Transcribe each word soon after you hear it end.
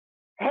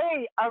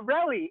Hey,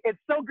 Areli, it's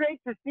so great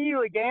to see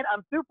you again.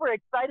 I'm super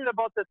excited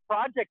about this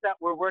project that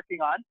we're working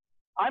on.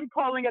 I'm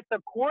calling it the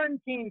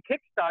Quarantine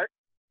Kickstart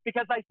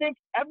because I think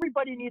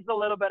everybody needs a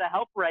little bit of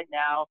help right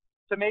now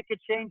to make a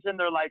change in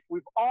their life.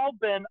 We've all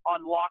been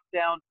on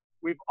lockdown,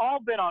 we've all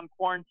been on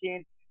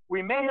quarantine.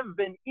 We may have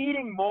been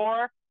eating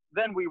more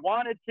than we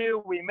wanted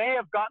to. We may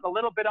have gotten a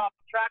little bit off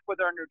track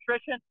with our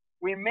nutrition.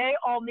 We may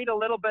all need a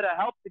little bit of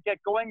help to get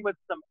going with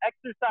some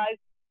exercise,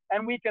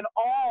 and we can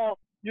all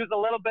use a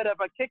little bit of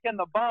a kick in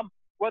the bum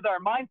with our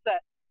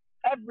mindset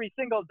every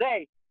single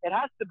day. It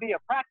has to be a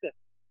practice.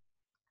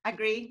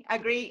 Agree,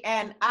 agree.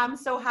 And I'm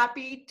so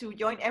happy to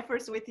join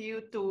efforts with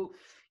you to,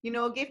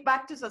 give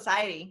back to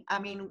society. I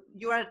mean,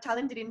 you are a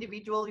talented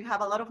individual. You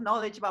have a lot of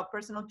knowledge about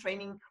personal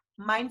training,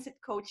 mindset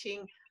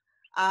coaching,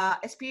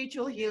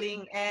 spiritual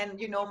healing, and,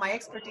 my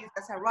expertise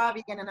as a raw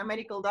vegan and a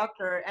medical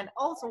doctor. And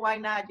also, why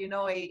not,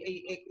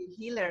 a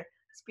healer,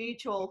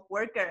 spiritual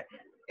worker,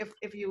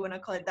 if you want to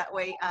call it that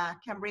way,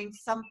 can bring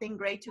something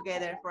great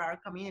together for our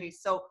community.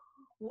 So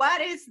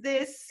what is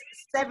this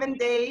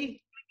 7-day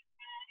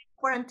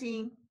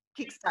quarantine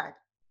kickstart?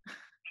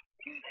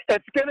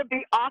 It's going to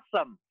be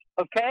awesome.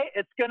 Okay.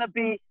 It's going to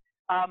be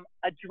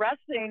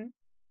addressing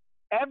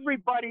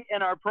everybody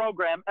in our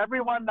program,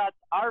 everyone that's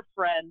our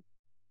friend.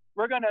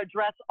 We're going to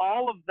address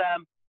all of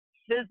them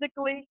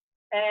physically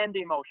and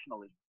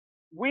emotionally.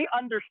 We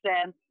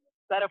understand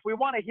that if we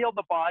want to heal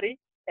the body,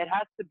 it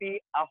has to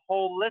be a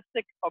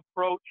holistic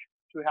approach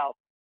to health.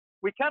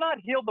 We cannot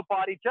heal the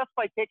body just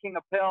by taking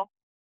a pill.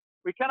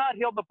 We cannot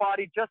heal the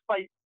body just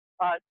by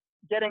uh,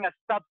 getting a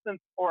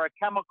substance or a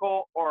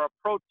chemical or a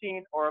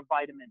protein or a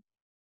vitamin.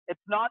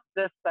 It's not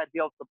this that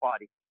heals the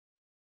body.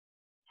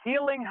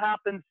 Healing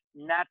happens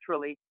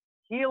naturally.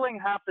 Healing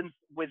happens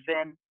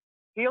within.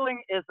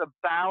 Healing is a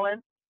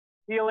balance.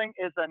 Healing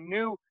is a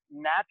new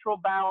natural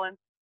balance.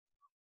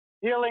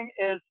 Healing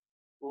is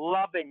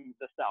loving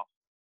the self.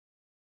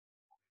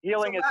 So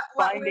Healing is what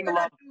we're finding gonna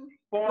love do,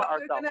 for what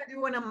we're ourselves. gonna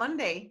do on a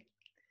Monday?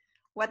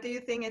 What do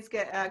you think is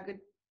good? Good.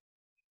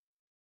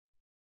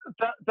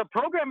 The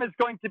program is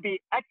going to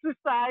be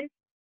exercise,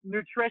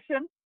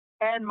 nutrition,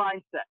 and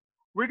mindset.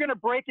 We're going to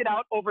break it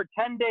out over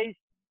 10 days,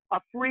 a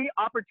free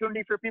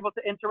opportunity for people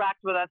to interact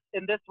with us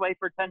in this way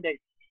for 10 days.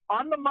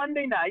 On the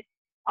Monday night,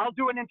 I'll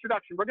do an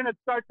introduction. We're going to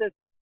start this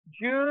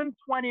June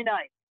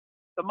 29th,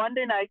 the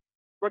Monday night.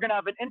 We're going to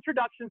have an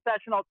introduction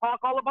session. I'll talk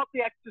all about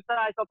the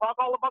exercise. I'll talk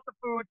all about the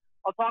food.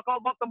 I'll talk all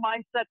about the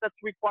mindset that's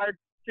required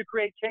to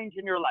create change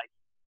in your life.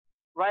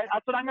 Right?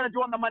 That's what I'm going to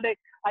do on the Monday.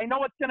 I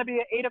know it's going to be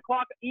at 8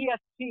 o'clock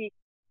EST.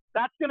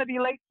 That's going to be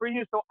late for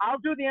you. So I'll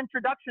do the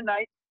introduction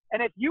night.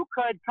 And if you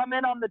could come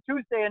in on the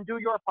Tuesday and do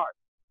your part.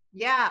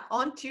 Yeah,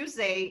 on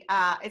Tuesday,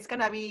 it's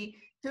gonna be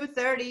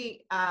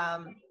 2:30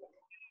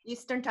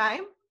 Eastern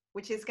time,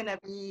 which is gonna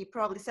be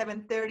probably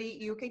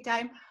 7:30 UK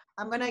time.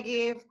 I'm gonna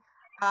give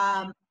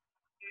um,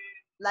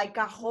 like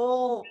a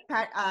whole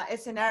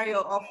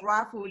scenario of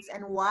raw foods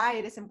and why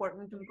it is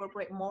important to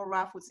incorporate more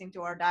raw foods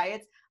into our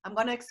diets. I'm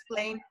going to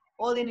explain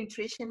all the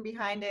nutrition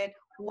behind it,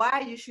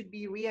 why you should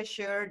be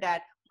reassured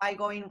that by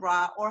going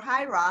raw or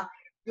high raw,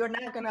 you're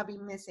not going to be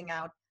missing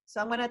out. So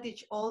I'm going to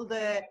teach all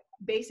the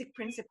basic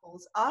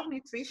principles of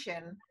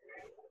nutrition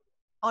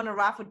on a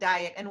raw food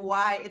diet and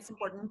why it's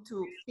important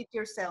to feed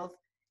yourself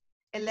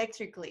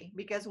electrically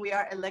because we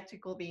are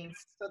electrical beings.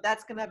 So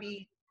that's going to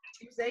be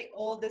Tuesday,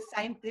 all the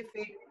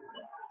scientific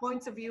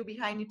points of view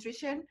behind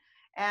nutrition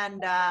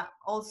and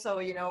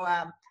also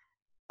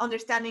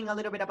understanding a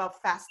little bit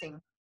about fasting.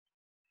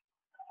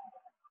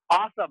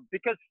 Awesome.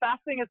 Because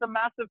fasting is a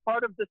massive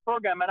part of this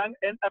program.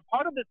 And a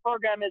part of this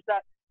program is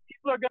that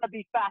people are going to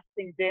be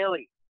fasting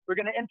daily. We're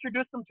going to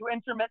introduce them to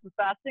intermittent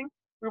fasting.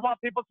 We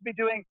want people to be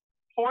doing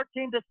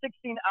 14 to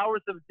 16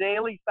 hours of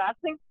daily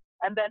fasting.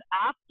 And then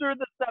after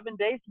the 7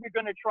 days, we're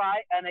going to try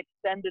an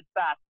extended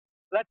fast.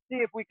 Let's see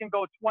if we can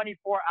go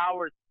 24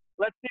 hours.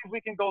 Let's see if we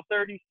can go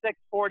 36,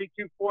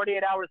 42,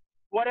 48 hours,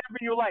 whatever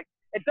you like.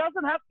 It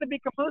doesn't have to be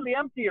completely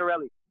empty,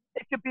 Areli.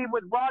 It could be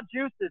with raw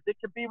juices. It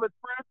could be with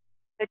fruits.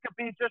 It could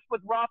be just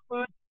with raw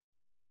foods.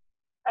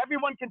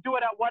 Everyone can do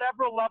it at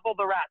whatever level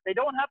they're at. They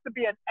don't have to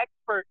be an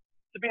expert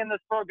to be in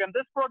this program.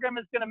 This program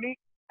is going to meet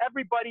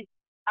everybody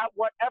at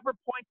whatever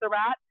point they're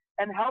at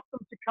and help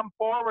them to come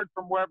forward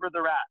from wherever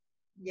they're at.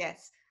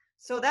 Yes.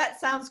 So that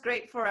sounds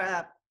great for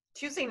a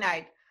Tuesday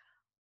night.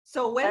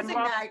 So Wednesday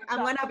night, I'm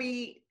going to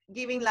be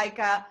giving like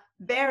a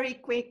very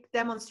quick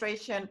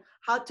demonstration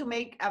how to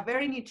make a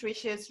very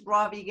nutritious,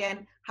 raw,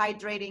 vegan,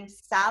 hydrating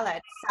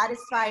salad,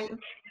 satisfying.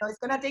 So it's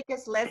going to take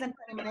us less than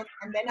 20 minutes.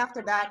 And then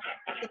after that,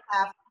 we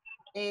have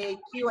a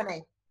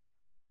Q&A.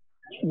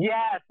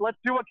 Yes, let's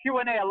do a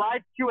Q&A, a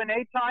live Q&A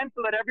time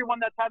so that everyone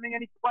that's having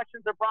any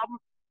questions or problems,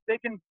 they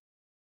can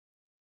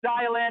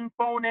dial in,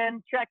 phone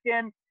in, check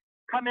in,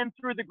 come in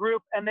through the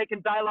group, and they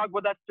can dialogue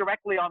with us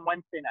directly on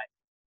Wednesday night.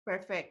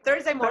 Perfect.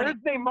 Thursday morning.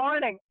 Thursday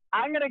morning.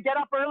 I'm going to get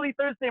up early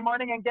Thursday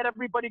morning and get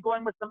everybody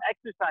going with some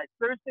exercise.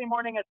 Thursday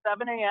morning at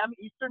 7 a.m.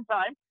 Eastern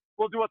time,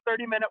 we'll do a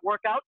 30-minute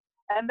workout.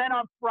 And then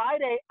on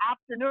Friday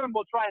afternoon,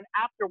 we'll try an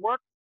after-work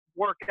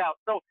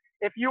workout. So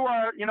If you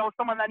are,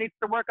 someone that needs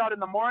to work out in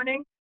the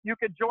morning, you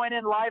could join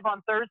in live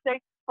on Thursday.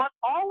 But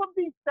all of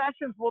these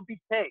sessions will be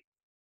taped.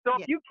 So if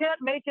Yeah. you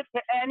can't make it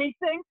to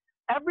anything,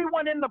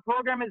 everyone in the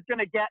program is going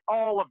to get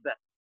all of this.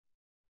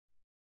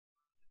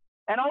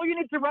 And all you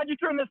need to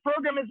register in this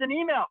program is an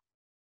email.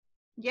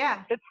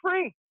 Yeah. It's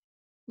free.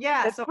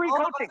 Yeah, It's so free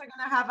all of coaching. us are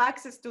going to have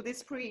access to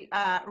these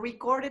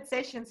recorded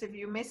sessions if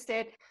you missed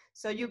it,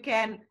 so you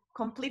can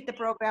complete the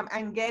program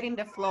and get in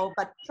the flow,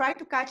 but try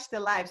to catch the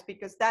lives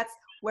because that's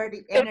where the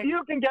If energy.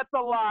 you can get the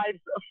lives,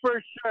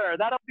 for sure,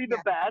 that'll be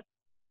the Yeah. best.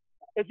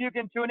 If you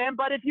can tune in,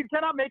 but if you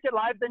cannot make it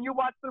live, then you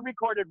watch the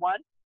recorded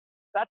one.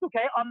 That's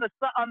okay. On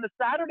the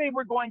Saturday,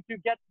 we're going to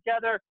get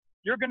together.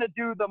 You're going to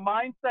do the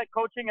mindset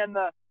coaching and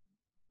the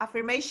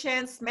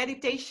Affirmations,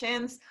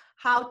 meditations,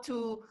 how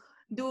to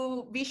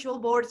do visual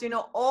boards,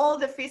 all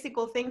the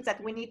physical things that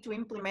we need to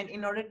implement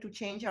in order to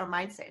change our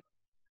mindset.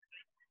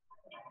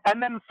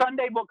 and then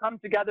Sunday we'll come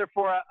together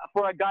for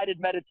a guided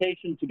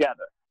meditation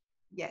together.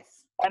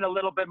 Yes. And a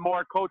little bit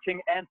more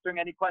coaching, answering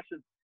any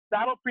questions.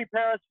 That'll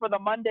prepare us for the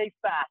Monday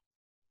fast.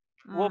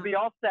 We'll be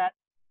all set.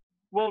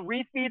 We'll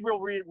refeed. We'll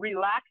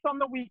relax on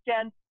the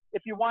weekend.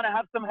 If you want to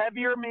have some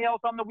heavier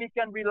meals on the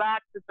weekend,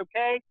 relax. It's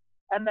okay.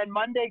 And then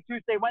Monday,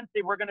 Tuesday,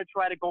 Wednesday, we're going to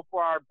try to go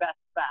for our best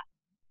fast.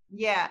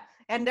 Yeah.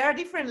 And there are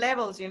different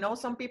levels.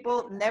 Some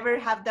people never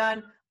have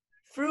done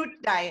fruit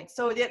diet.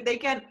 So they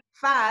can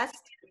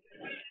fast.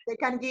 They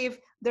can give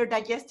their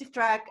digestive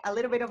tract a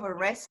little bit of a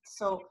rest.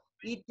 So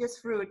eat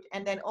just fruit.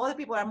 And then all the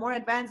people are more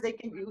advanced. They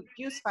can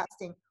use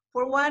fasting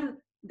for 1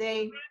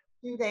 day,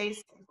 2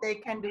 days. They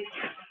can do.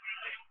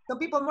 Some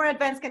people more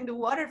advanced can do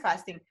water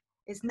fasting.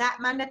 It's not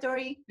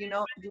mandatory. You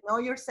know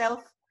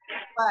yourself,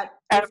 but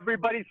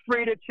Everybody's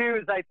free to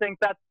choose. I think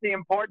that's the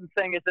important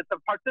thing, is it's a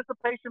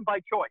participation by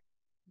choice,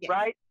 yes.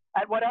 right?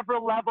 At whatever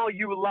level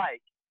you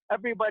like.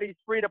 Everybody's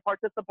free to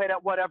participate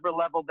at whatever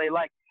level they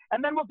like.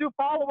 And then we'll do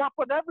follow-up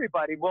with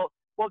everybody. We'll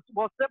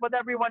sit with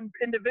everyone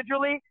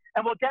individually,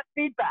 and we'll get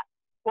feedback.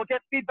 We'll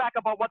get feedback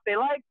about what they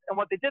liked and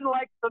what they didn't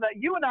like, so that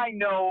you and I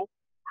know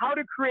how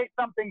to create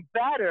something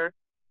better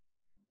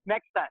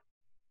next time.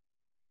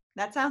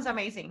 That sounds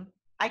amazing.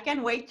 I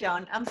can't wait,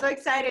 John. I'm so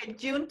excited.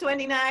 June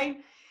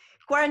 29,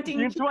 Quarantine.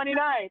 June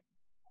 29.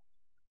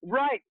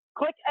 Right.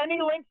 Click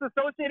any links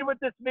associated with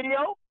this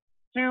video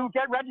to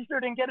get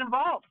registered and get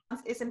involved.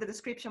 It's in the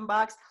description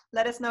box.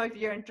 Let us know if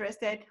you're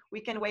interested.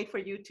 We can wait for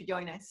you to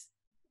join us.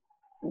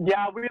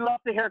 Yeah, we love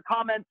to hear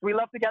comments. We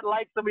love to get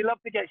likes, and we love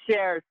to get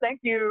shares.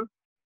 Thank you.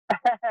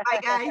 Bye,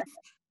 guys.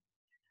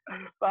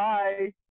 Bye.